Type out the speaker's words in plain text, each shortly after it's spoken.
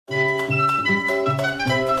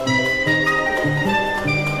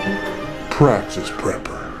Praxis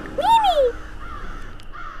Prepper.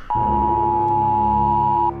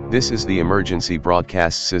 This is the emergency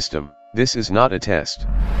broadcast system. This is not a test.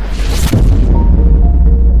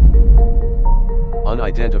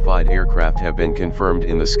 Unidentified aircraft have been confirmed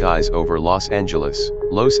in the skies over Los Angeles,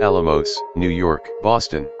 Los Alamos, New York,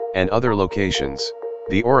 Boston, and other locations.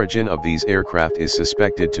 The origin of these aircraft is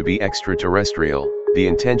suspected to be extraterrestrial. The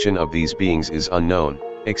intention of these beings is unknown.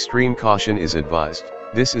 Extreme caution is advised.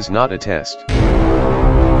 This is not a test.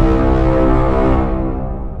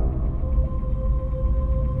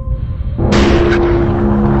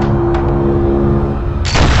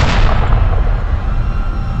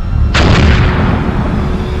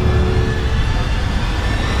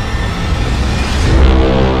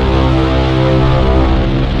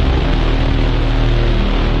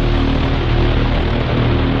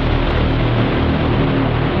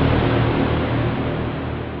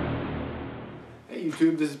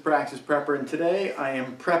 This is Praxis Prepper, and today I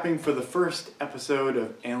am prepping for the first episode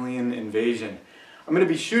of Alien Invasion. I'm going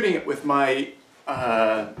to be shooting it with my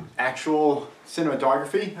actual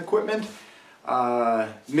cinematography equipment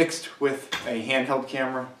mixed with a handheld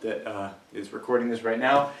camera that is recording this right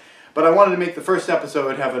now. But I wanted to make the first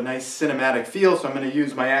episode have a nice cinematic feel, so I'm going to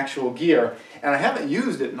use my actual gear. And I haven't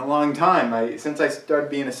used it in a long time. Since I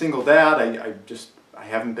started being a single dad, I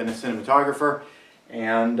haven't been a cinematographer.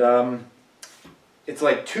 And it's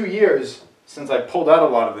like 2 years since I pulled out a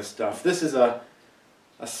lot of this stuff. This is a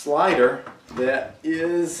slider that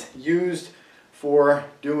is used for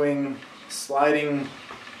doing sliding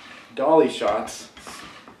dolly shots,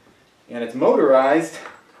 and it's motorized,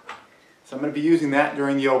 so I'm going to be using that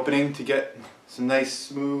during the opening to get some nice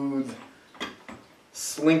smooth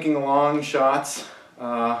slinking along shots.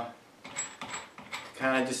 Kind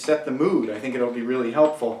of just set the mood. I think it'll be really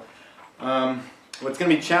helpful. What's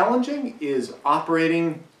going to be challenging is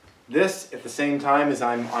operating this at the same time as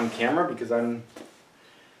I'm on camera, because I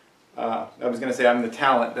was going to say I'm the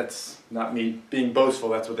talent. That's not me being boastful.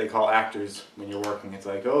 That's what they call actors when you're working. It's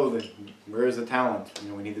like, oh, where is the talent? You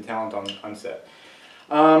know, we need the talent on set.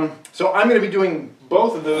 So I'm going to be doing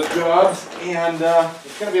both of those jobs, and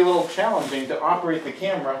it's going to be a little challenging to operate the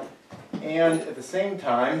camera and at the same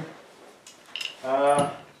time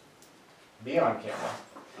be on camera.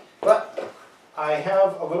 But I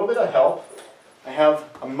have a little bit of help. I have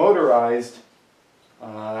a motorized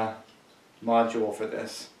module for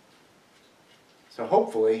this. So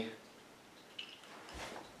hopefully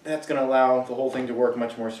that's going to allow the whole thing to work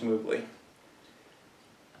much more smoothly.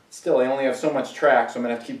 Still, I only have so much track, so I'm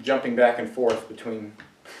going to have to keep jumping back and forth between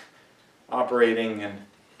operating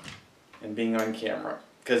and being on camera,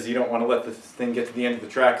 because you don't want to let this thing get to the end of the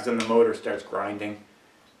track, because then the motor starts grinding.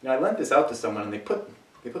 You know, I lent this out to someone and they put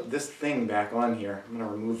this thing back on here. I'm going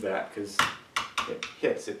to remove that because it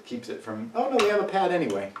hits. It keeps it from... Oh no, they have a pad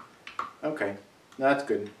anyway. Okay, no, that's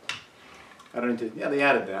good. I don't need to... Yeah, they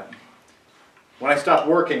added that. When I stopped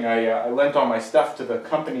working, I lent all my stuff to the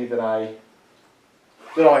company that I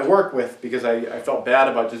work with, because I felt bad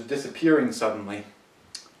about just disappearing suddenly.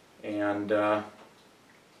 And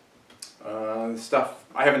stuff,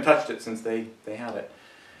 I haven't touched it since they had it.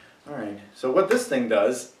 Alright, so what this thing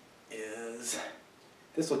does is...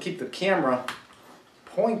 This will keep the camera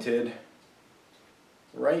pointed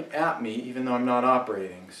right at me even though I'm not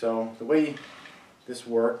operating. So the way this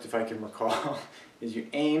worked, if I can recall, is you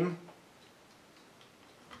aim.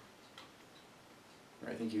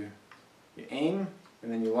 I think you aim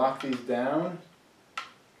and then you lock these down.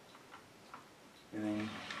 And then,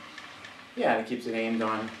 yeah, it keeps it aimed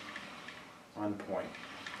on point.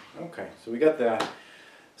 Okay, so we got that.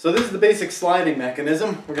 So this is the basic sliding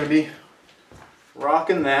mechanism. We're going to be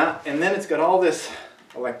rocking that, and then it's got all this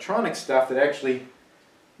electronic stuff that actually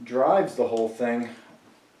drives the whole thing.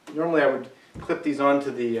 Normally I would clip these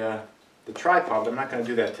onto the tripod, but I'm not going to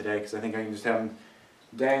do that today because I think I can just have them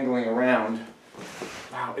dangling around.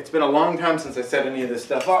 Wow, it's been a long time since I set any of this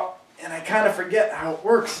stuff up, and I kind of forget how it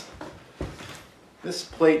works. This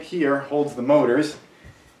plate here holds the motors,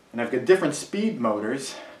 and I've got different speed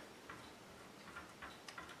motors.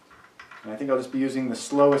 And I think I'll just be using the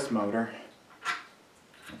slowest motor.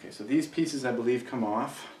 Okay, so these pieces I believe come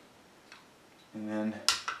off, and then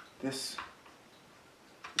this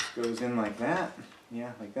goes in like that,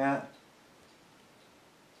 yeah, like that,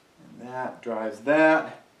 and that drives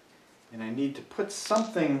that, and I need to put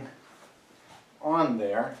something on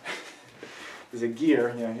there. There's a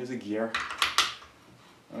gear, yeah, here's a gear.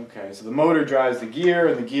 Okay, so the motor drives the gear,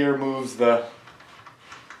 and the gear moves the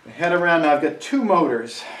head around. Now I've got two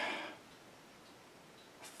motors.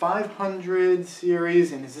 500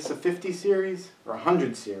 series, and is this a 50 series or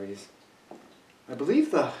 100 series? I believe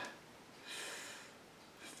the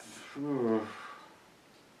I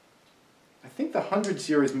think the 100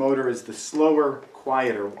 series motor is the slower,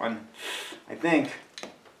 quieter one. I think.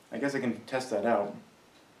 I guess I can test that out.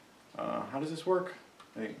 How does this work?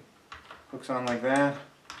 It hooks on like that.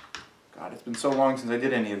 God, it's been so long since I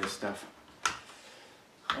did any of this stuff.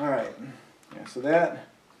 Alright, yeah, so that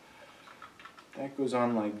goes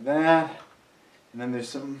on like that. And then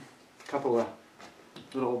there's a couple of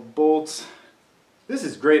little bolts. This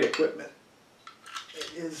is great equipment.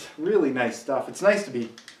 It is really nice stuff. It's nice to be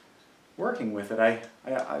working with it.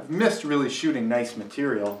 I've missed really shooting nice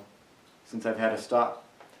material since I've had to stop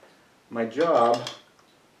my job.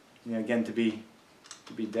 You know, again, to be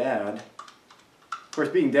dad. Of course,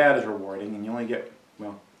 being dad is rewarding, and you only get,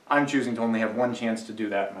 well, I'm choosing to only have one chance to do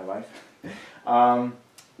that in my life,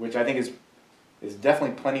 which I think is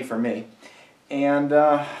definitely plenty for me. And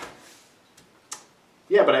yeah,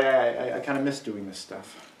 but I kind of miss doing this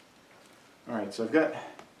stuff. All right, so I've got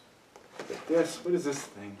this. What is this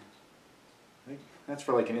thing? I think that's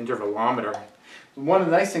for like an intervalometer. One of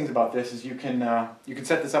the nice things about this is you can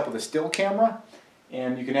set this up with a still camera,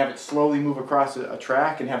 and you can have it slowly move across a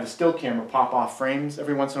track and have the still camera pop off frames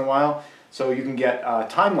every once in a while. So you can get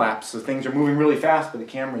time lapse, so things are moving really fast, but the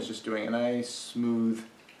camera is just doing a nice, smooth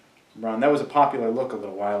run. That was a popular look a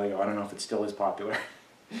little while ago. I don't know if it still is popular.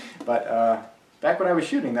 But back when I was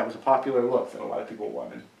shooting, that was a popular look that a lot of people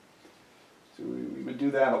wanted. So we would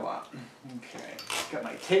do that a lot. Okay, got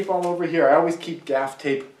my tape all over here. I always keep gaff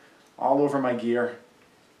tape all over my gear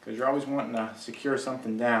because you're always wanting to secure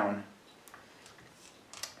something down.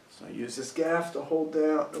 So I use this gaff to hold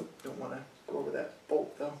down. Nope, don't want to go over that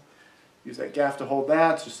bolt though. Use that gaff to hold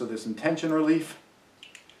that just so there's some tension relief.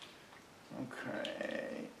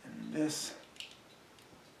 Okay, and this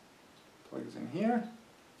plugs in here.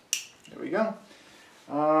 There we go.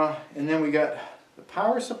 And then we got the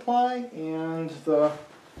power supply and the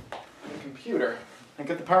computer. I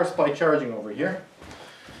got the power supply charging over here.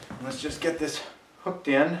 Let's just get this hooked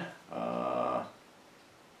in.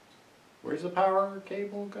 Where's the power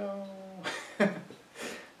cable go?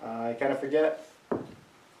 I kind of forget.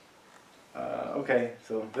 Okay,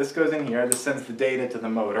 so this goes in here. This sends the data to the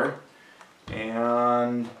motor.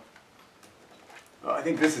 And I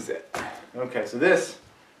think this is it. Okay, so this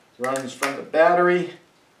runs from the battery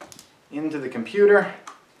into the computer.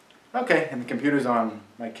 Okay, and the computer's on.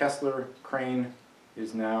 My Kessler crane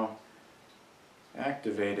is now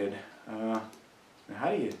activated. Now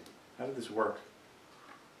how did this work?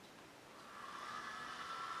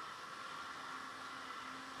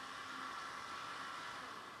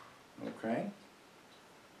 Okay.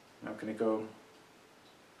 Now can it go?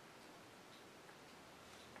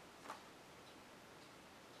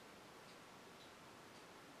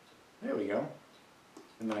 There we go.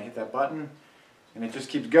 And then I hit that button and it just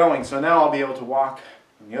keeps going. So now I'll be able to walk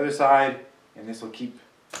on the other side and this will keep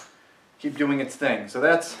doing its thing. So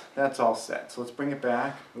that's all set. So let's bring it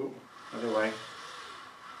back. Ooh, other way.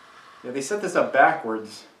 Yeah, they set this up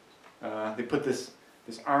backwards. They put this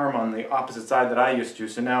arm on the opposite side that I used to.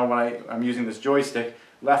 So now when I'm using this joystick,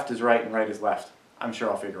 left is right and right is left. I'm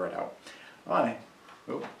sure I'll figure it out.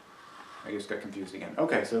 Oh, I just got confused again.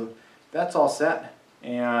 Okay, so that's all set.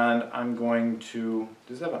 And I'm going to,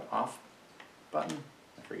 does it have an off button?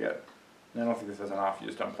 I forget. I don't think this has an off, you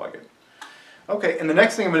just unplug it. Okay, and the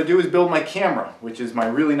next thing I'm going to do is build my camera, which is my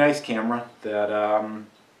really nice camera that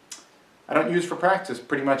I don't use for practice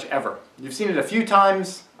pretty much ever. You've seen it a few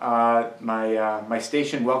times. My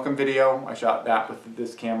station welcome video, I shot that with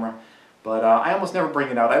this camera. But I almost never bring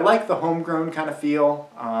it out. I like the homegrown kind of feel.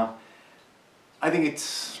 I think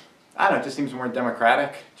it's, I don't know, it just seems more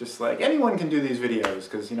democratic. Just like anyone can do these videos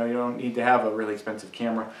because you know you don't need to have a really expensive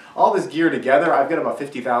camera. All this gear together, I've got about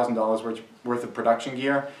 $50,000 worth of production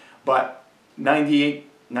gear, but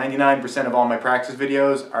 99% of all my practice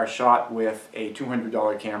videos are shot with a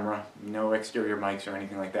 $200 camera, no exterior mics or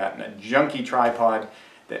anything like that, and a junky tripod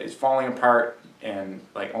that is falling apart and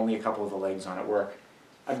like only a couple of the legs on it work.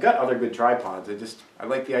 I've got other good tripods. I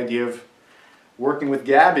like the idea of working with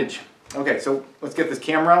garbage. Okay, so let's get this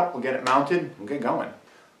camera out, we'll get it mounted, we'll get going.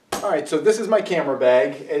 Alright, so this is my camera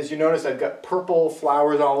bag. As you notice, I've got purple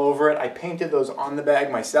flowers all over it. I painted those on the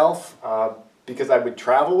bag myself because I would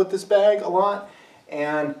travel with this bag a lot.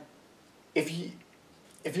 And if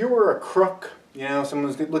you were a crook, you know, someone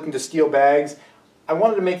was looking to steal bags, I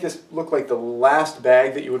wanted to make this look like the last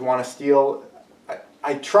bag that you would want to steal.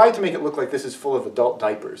 I tried to make it look like this is full of adult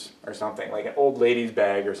diapers or something, like an old lady's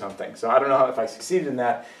bag or something. So I don't know if I succeeded in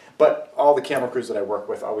that. But all the camera crews that I work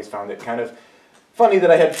with always found it kind of funny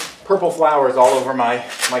that I had purple flowers all over my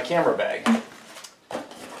camera bag.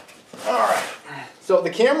 Alright, So the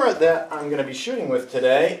camera that I'm going to be shooting with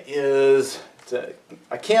today is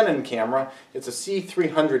a Canon camera. It's a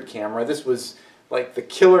C300 camera. This was like the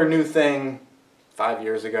killer new thing 5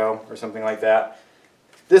 years ago or something like that.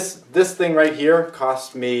 This thing right here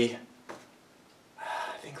cost me,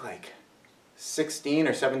 I think like $16,000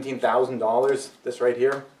 or $17,000. This right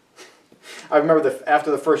here. I remember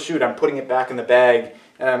after the first shoot, I'm putting it back in the bag,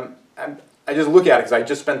 and I just look at it because I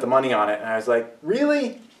just spent the money on it, and I was like,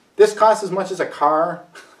 really? This costs as much as a car?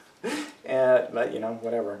 But you know,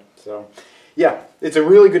 whatever. So yeah, it's a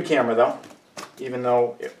really good camera though, even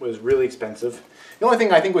though it was really expensive. The only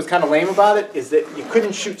thing I think was kind of lame about it is that you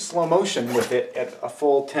couldn't shoot slow motion with it at a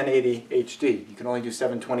full 1080 HD. You can only do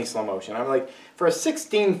 720 slow motion. I'm like, for a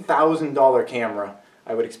 $16,000 camera,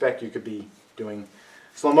 I would expect you could be doing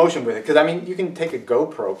slow motion with it. Because I mean, you can take a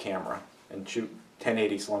GoPro camera and shoot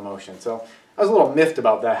 1080 slow motion. So I was a little miffed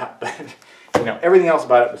about that, but you know, everything else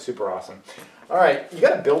about it was super awesome. All right, you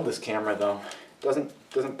got to build this camera though. It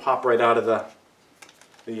doesn't pop right out of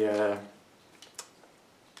the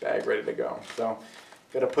bag ready to go. So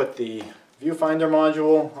got to put the viewfinder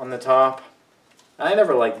module on the top. I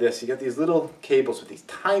never like this. You got these little cables with these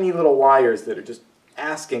tiny little wires that are just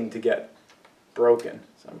asking to get broken.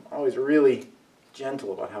 So I'm always really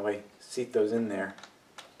gentle about how I seat those in there.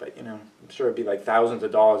 But you know, I'm sure it'd be like thousands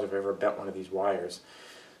of dollars if I ever bent one of these wires.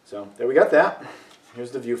 So there we got that. Here's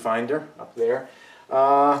the viewfinder up there.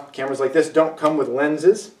 Cameras like this don't come with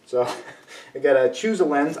lenses, so I gotta choose a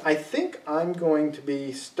lens. I think I'm going to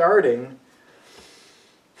be starting,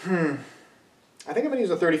 I think I'm gonna use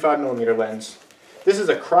a 35mm lens. This is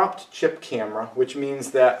a cropped chip camera, which means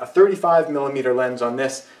that a 35mm lens on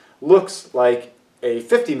this looks like a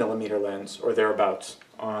 50mm lens or thereabouts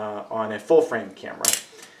on a full frame camera.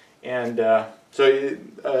 And so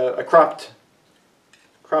a cropped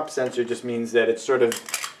sensor just means that it's sort of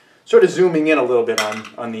zooming in a little bit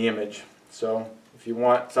on the image. So if you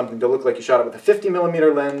want something to look like you shot it with a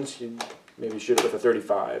 50mm lens, you maybe shoot it with a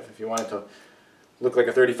 35. If you want it to look like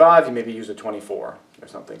a 35, you maybe use a 24 or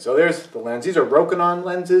something. So there's the lens. These are Rokinon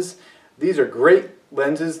lenses. These are great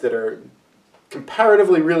lenses that are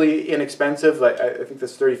comparatively really inexpensive. Like I think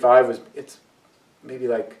this 35 it's maybe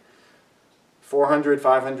like $400,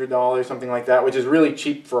 $500, something like that, which is really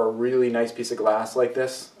cheap for a really nice piece of glass like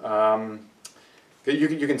this.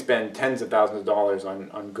 You can spend tens of thousands of dollars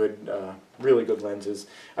on good, really good lenses.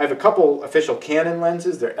 I have a couple official Canon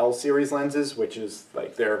lenses. They're L series lenses, which is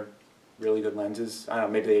like they're really good lenses. I don't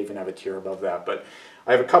know, maybe they even have a tier above that. But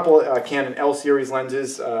I have a couple Canon L series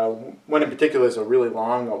lenses. One in particular is a really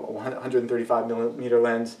long, 135mm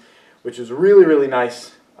lens, which is really, really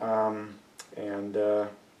nice.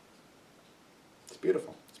 It's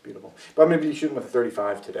beautiful. It's beautiful. But I'm going to be shooting with a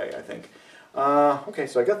 35 today, I think. Okay,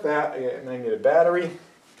 so I got that, and then I need a battery.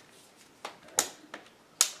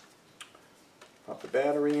 Pop the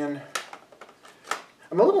battery in.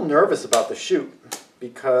 I'm a little nervous about the shoot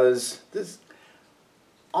because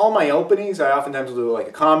all my openings, I oftentimes will do like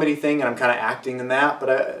a comedy thing, and I'm kind of acting in that.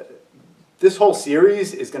 But this whole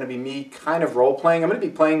series is going to be me kind of role playing. I'm going to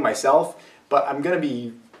be playing myself, but I'm going to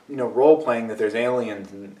be role playing that there's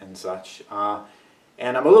aliens and such.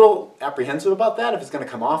 And I'm a little apprehensive about that, if it's going to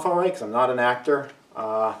come off all right, because I'm not an actor.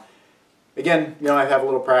 Again, I have a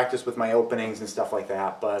little practice with my openings and stuff like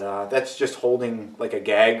that, but that's just holding like a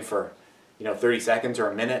gag for 30 seconds or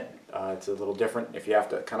a minute. It's a little different if you have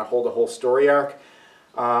to kind of hold a whole story arc.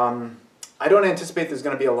 I don't anticipate there's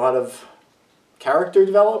going to be a lot of character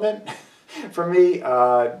development for me,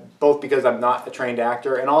 both because I'm not a trained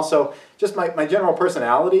actor, and also just my general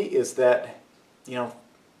personality is that,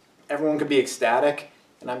 everyone could be ecstatic,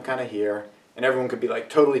 and I'm kind of here, and everyone could be like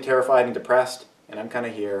totally terrified and depressed, and I'm kind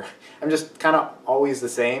of here. I'm just kind of always the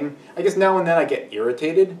same. I guess now and then I get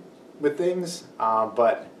irritated with things,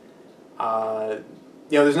 but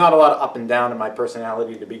there's not a lot of up and down in my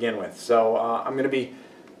personality to begin with. So I'm going to be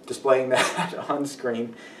displaying that on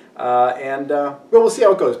screen, and we'll see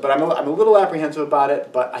how it goes. But I'm a little apprehensive about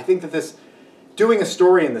it. But I think that doing a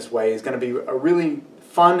story in this way is going to be a really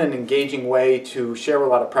fun and engaging way to share a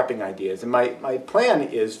lot of prepping ideas. And my plan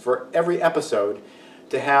is for every episode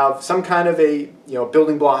to have some kind of a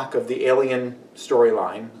building block of the alien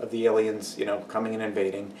storyline, of the aliens coming and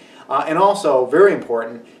invading, and also very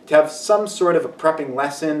important to have some sort of a prepping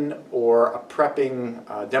lesson or a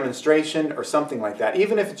prepping demonstration or something like that,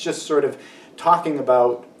 even if it's just sort of talking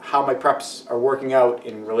about how my preps are working out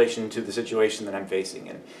in relation to the situation that I'm facing,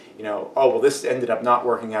 and oh well, this ended up not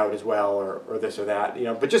working out as well, or this or that,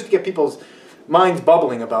 but just to get people's minds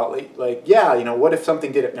bubbling about like yeah, what if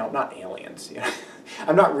something did it? No, not aliens.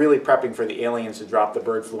 I'm not really prepping for the aliens to drop the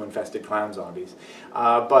bird flu infested clown zombies,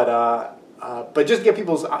 but but just get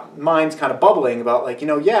people's minds kind of bubbling about, like,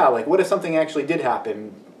 yeah, like, what if something actually did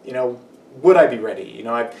happen? Would I be ready?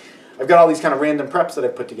 I've got all these kind of random preps that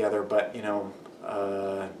I've put together, but, am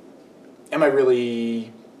I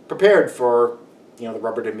really prepared for, the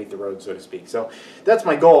rubber to meet the road, so to speak? So that's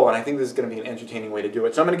my goal, and I think this is going to be an entertaining way to do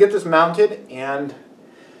it. So I'm going to get this mounted and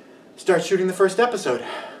start shooting the first episode.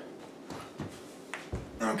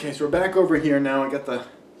 Okay, so we're back over here now. I got the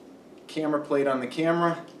camera plate on the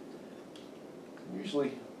camera.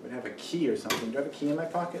 Usually would have a key or something. Do I have a key in my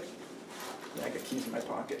pocket? Yeah, I got keys in my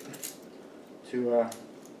pocket to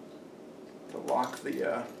lock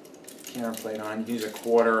the camera plate on. You can use a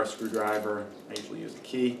quarter, a screwdriver. I usually use a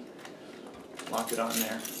key. Lock it on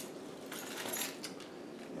there.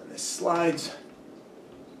 And this slides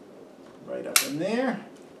right up in there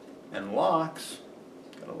and locks.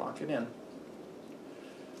 Gotta lock it in.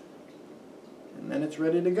 And then it's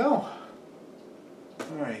ready to go.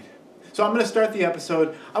 Alright. So I'm going to start the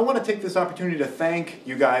episode. I want to take this opportunity to thank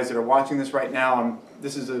you guys that are watching this right now.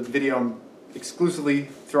 This is a video I'm exclusively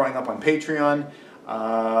throwing up on Patreon.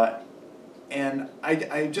 And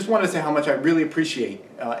I just want to say how much I really appreciate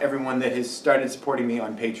everyone that has started supporting me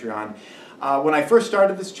on Patreon. When I first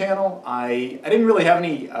started this channel, I didn't really have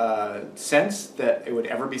any sense that it would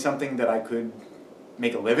ever be something that I could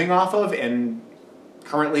make a living off of, and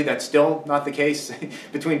currently that's still not the case.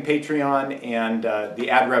 Between Patreon and the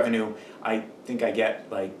ad revenue, I think I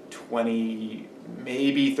get like $20,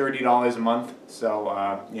 maybe $30 a month.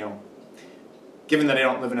 So, given that I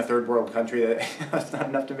don't live in a third world country, that's not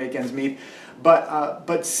enough to make ends meet.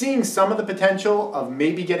 But seeing some of the potential of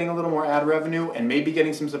maybe getting a little more ad revenue and maybe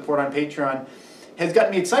getting some support on Patreon has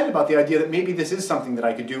gotten me excited about the idea that maybe this is something that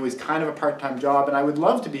I could do as kind of a part-time job, and I would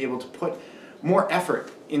love to be able to put more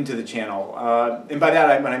effort into the channel. And by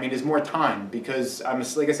that what I mean is more time, because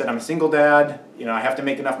like I said, I'm a single dad. I have to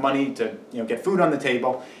make enough money to get food on the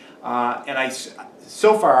table. And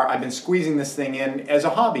so far I've been squeezing this thing in as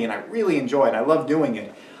a hobby, and I really enjoy it. I love doing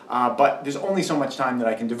it. But there's only so much time that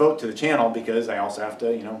I can devote to the channel, because I also have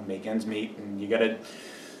to, make ends meet, and you got to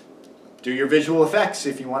do your visual effects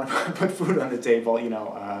if you want to put food on the table.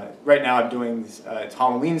 Right now I'm doing it's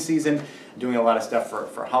Halloween season. I'm doing a lot of stuff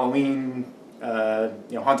for Halloween,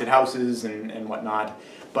 haunted houses and whatnot.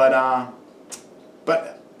 But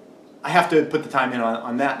I have to put the time in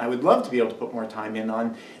on that, and I would love to be able to put more time in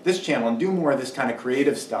on this channel and do more of this kind of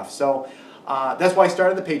creative stuff. So that's why I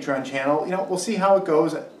started the Patreon channel. We'll see how it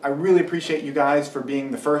goes. I really appreciate you guys for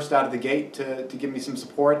being the first out of the gate to give me some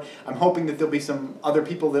support. I'm hoping that there'll be some other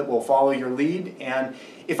people that will follow your lead, and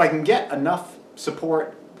if I can get enough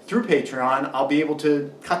support through Patreon, I'll be able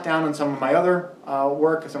to cut down on some of my other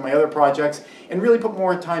work, some of my other projects, and really put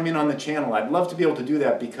more time in on the channel. I'd love to be able to do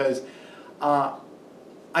that, because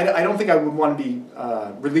I don't think I would want to be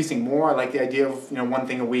releasing more. I like the idea of one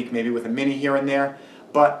thing a week, maybe with a mini here and there.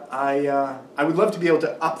 But I would love to be able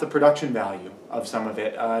to up the production value of some of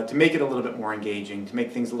it, to make it a little bit more engaging, to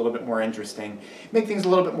make things a little bit more interesting, make things a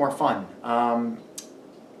little bit more fun.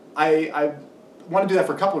 I want to do that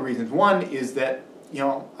for a couple of reasons. One is that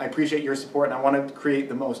I appreciate your support, and I want to create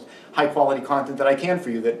the most high-quality content that I can for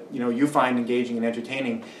you, that you find engaging and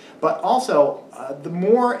entertaining. But also, the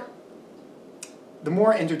more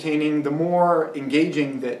entertaining, the more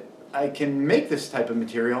engaging that I can make this type of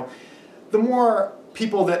material, the more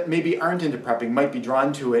people that maybe aren't into prepping might be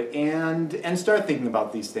drawn to it and start thinking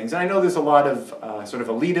about these things. And I know there's a lot of sort of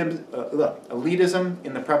elitism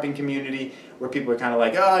in the prepping community, where people are kind of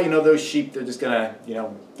like, oh, those sheep, they're just gonna,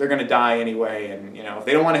 they're gonna die anyway, and if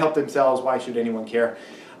they don't want to help themselves, why should anyone care?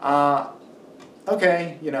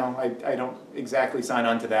 Okay, I don't exactly sign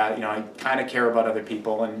on to that. I kind of care about other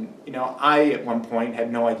people, and I at one point had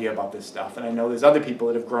no idea about this stuff, and I know there's other people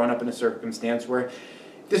that have grown up in a circumstance where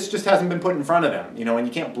this just hasn't been put in front of them, and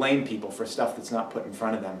you can't blame people for stuff that's not put in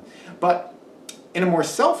front of them. But in a more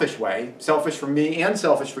selfish way, selfish for me and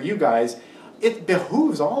selfish for you guys, it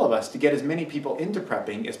behooves all of us to get as many people into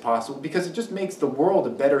prepping as possible, because it just makes the world a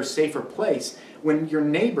better, safer place when your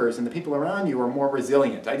neighbors and the people around you are more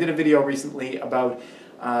resilient. I did a video recently about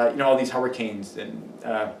all these hurricanes, and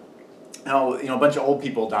how a bunch of old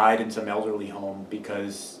people died in some elderly home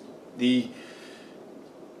because the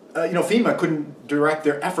FEMA couldn't direct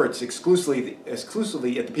their efforts exclusively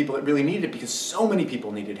at the people that really needed it, because so many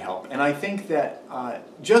people needed help. And I think that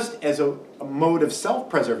just as a mode of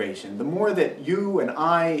self-preservation, the more that you and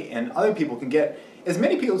I and other people can get as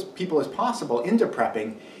many people as possible into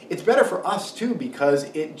prepping, it's better for us too, because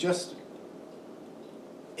it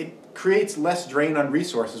creates less drain on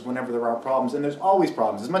resources whenever there are problems, and there's always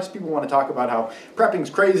problems. As much as people want to talk about how prepping's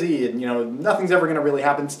crazy and nothing's ever going to really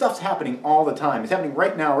happen, stuff's happening all the time. It's happening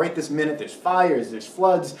right now, right this minute. There's fires, there's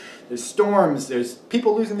floods, there's storms, there's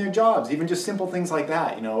people losing their jobs, even just simple things like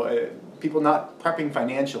that, people not prepping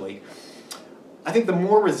financially. I think the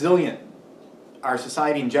more resilient our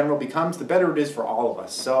society in general becomes, the better it is for all of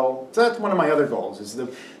us. So that's one of my other goals, is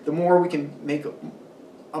the more we can make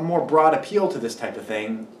a more broad appeal to this type of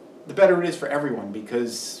thing, the better it is for everyone,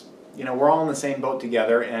 because we're all in the same boat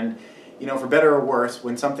together, and for better or worse,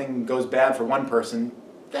 when something goes bad for one person,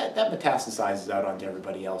 that metastasizes out onto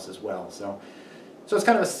everybody else as well. So it's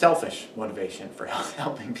kind of a selfish motivation for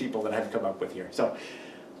helping people that I've come up with here. So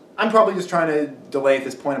I'm probably just trying to delay at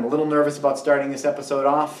this point. I'm a little nervous about starting this episode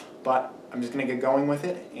off, but I'm just going to get going with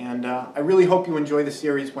it, and I really hope you enjoy the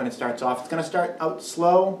series when it starts off. It's going to start out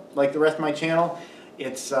slow, like the rest of my channel.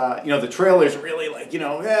 It's the trailer's really like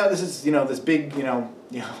this is this big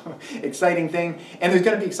exciting thing, and there's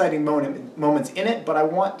going to be exciting moments in it. But I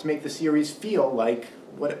want to make the series feel like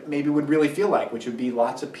what it maybe would really feel like, which would be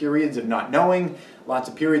lots of periods of not knowing, lots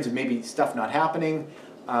of periods of maybe stuff not happening.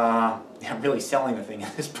 I'm really selling the thing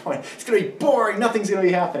at this point. It's going to be boring. Nothing's going to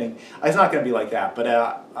be happening. It's not going to be like that, but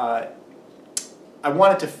I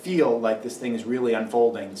want it to feel like this thing is really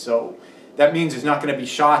unfolding. So that means there's not going to be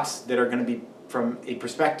shots that are going to be from a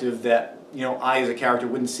perspective that I as a character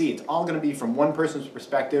wouldn't see. It's all going to be from one person's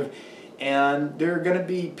perspective, and there are going to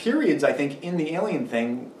be periods, I think, in the alien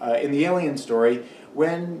thing, in the alien story,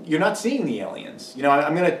 when you're not seeing the aliens.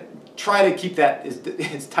 I'm going to try to keep that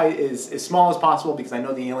as small as possible, because I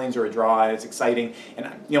know the aliens are a draw, and it's exciting, and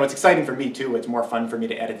it's exciting for me too. It's more fun for me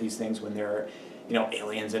to edit these things when there are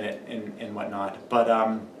aliens in it and whatnot. But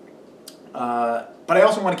I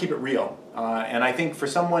also want to keep it real, and I think for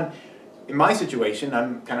someone in my situation,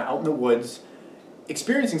 I'm kind of out in the woods,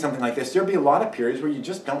 experiencing something like this, there'll be a lot of periods where you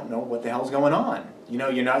just don't know what the hell's going on.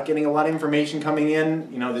 You're not getting a lot of information coming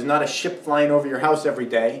in. There's not a ship flying over your house every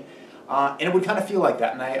day, and it would kind of feel like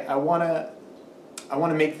that. And I want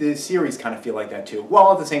to make the series kind of feel like that too,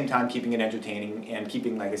 while at the same time keeping it entertaining and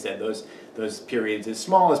keeping, like I said, those periods as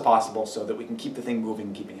small as possible, so that we can keep the thing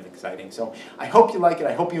moving, keeping it exciting. So I hope you like it.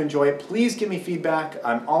 I hope you enjoy it. Please give me feedback.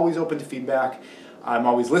 I'm always open to feedback. I'm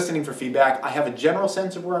always listening for feedback. I have a general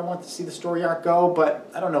sense of where I want to see the story arc go, but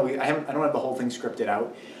I don't know. I don't have the whole thing scripted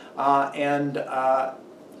out, and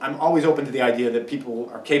I'm always open to the idea that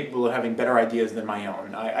people are capable of having better ideas than my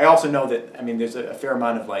own. I also know that there's a fair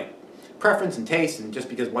amount of preference and taste, and just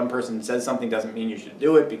because one person says something doesn't mean you should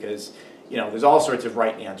do it, because there's all sorts of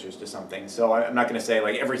right answers to something. So I'm not going to say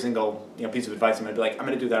every single piece of advice I'm going to be I'm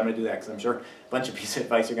going to do that, I'm going to do that, because I'm sure a bunch of pieces of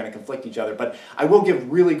advice are going to conflict each other. But I will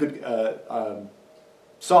give really good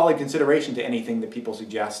solid consideration to anything that people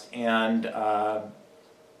suggest, and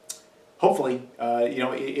hopefully,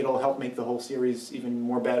 it'll help make the whole series even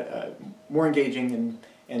more engaging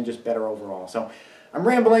and just better overall. So I'm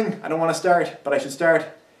rambling. I don't want to start, but I should start.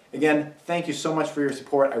 Again, thank you so much for your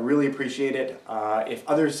support. I really appreciate it. If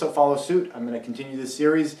others follow suit, I'm going to continue this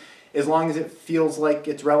series as long as it feels like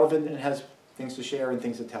it's relevant and it has things to share and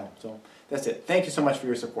things to tell. So that's it. Thank you so much for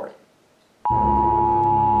your support.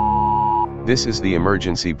 This is the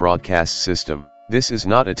emergency broadcast system. This is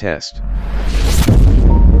not a test.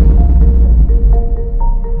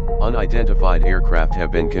 Unidentified aircraft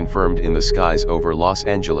have been confirmed in the skies over Los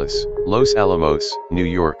Angeles, Los Alamos, New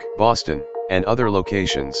York, Boston, and other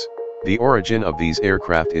locations. The origin of these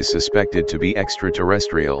aircraft is suspected to be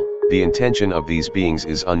extraterrestrial. The intention of these beings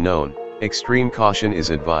is unknown. Extreme caution is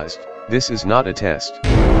advised. This is not a test.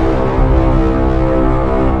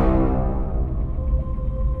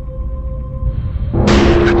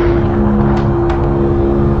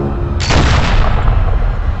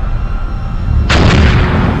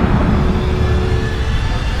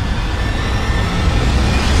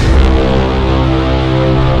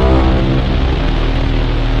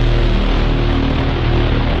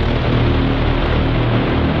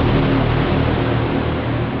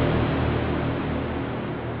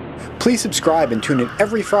 Please subscribe and tune in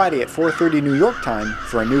every Friday at 4:30 New York time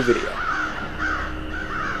for a new video.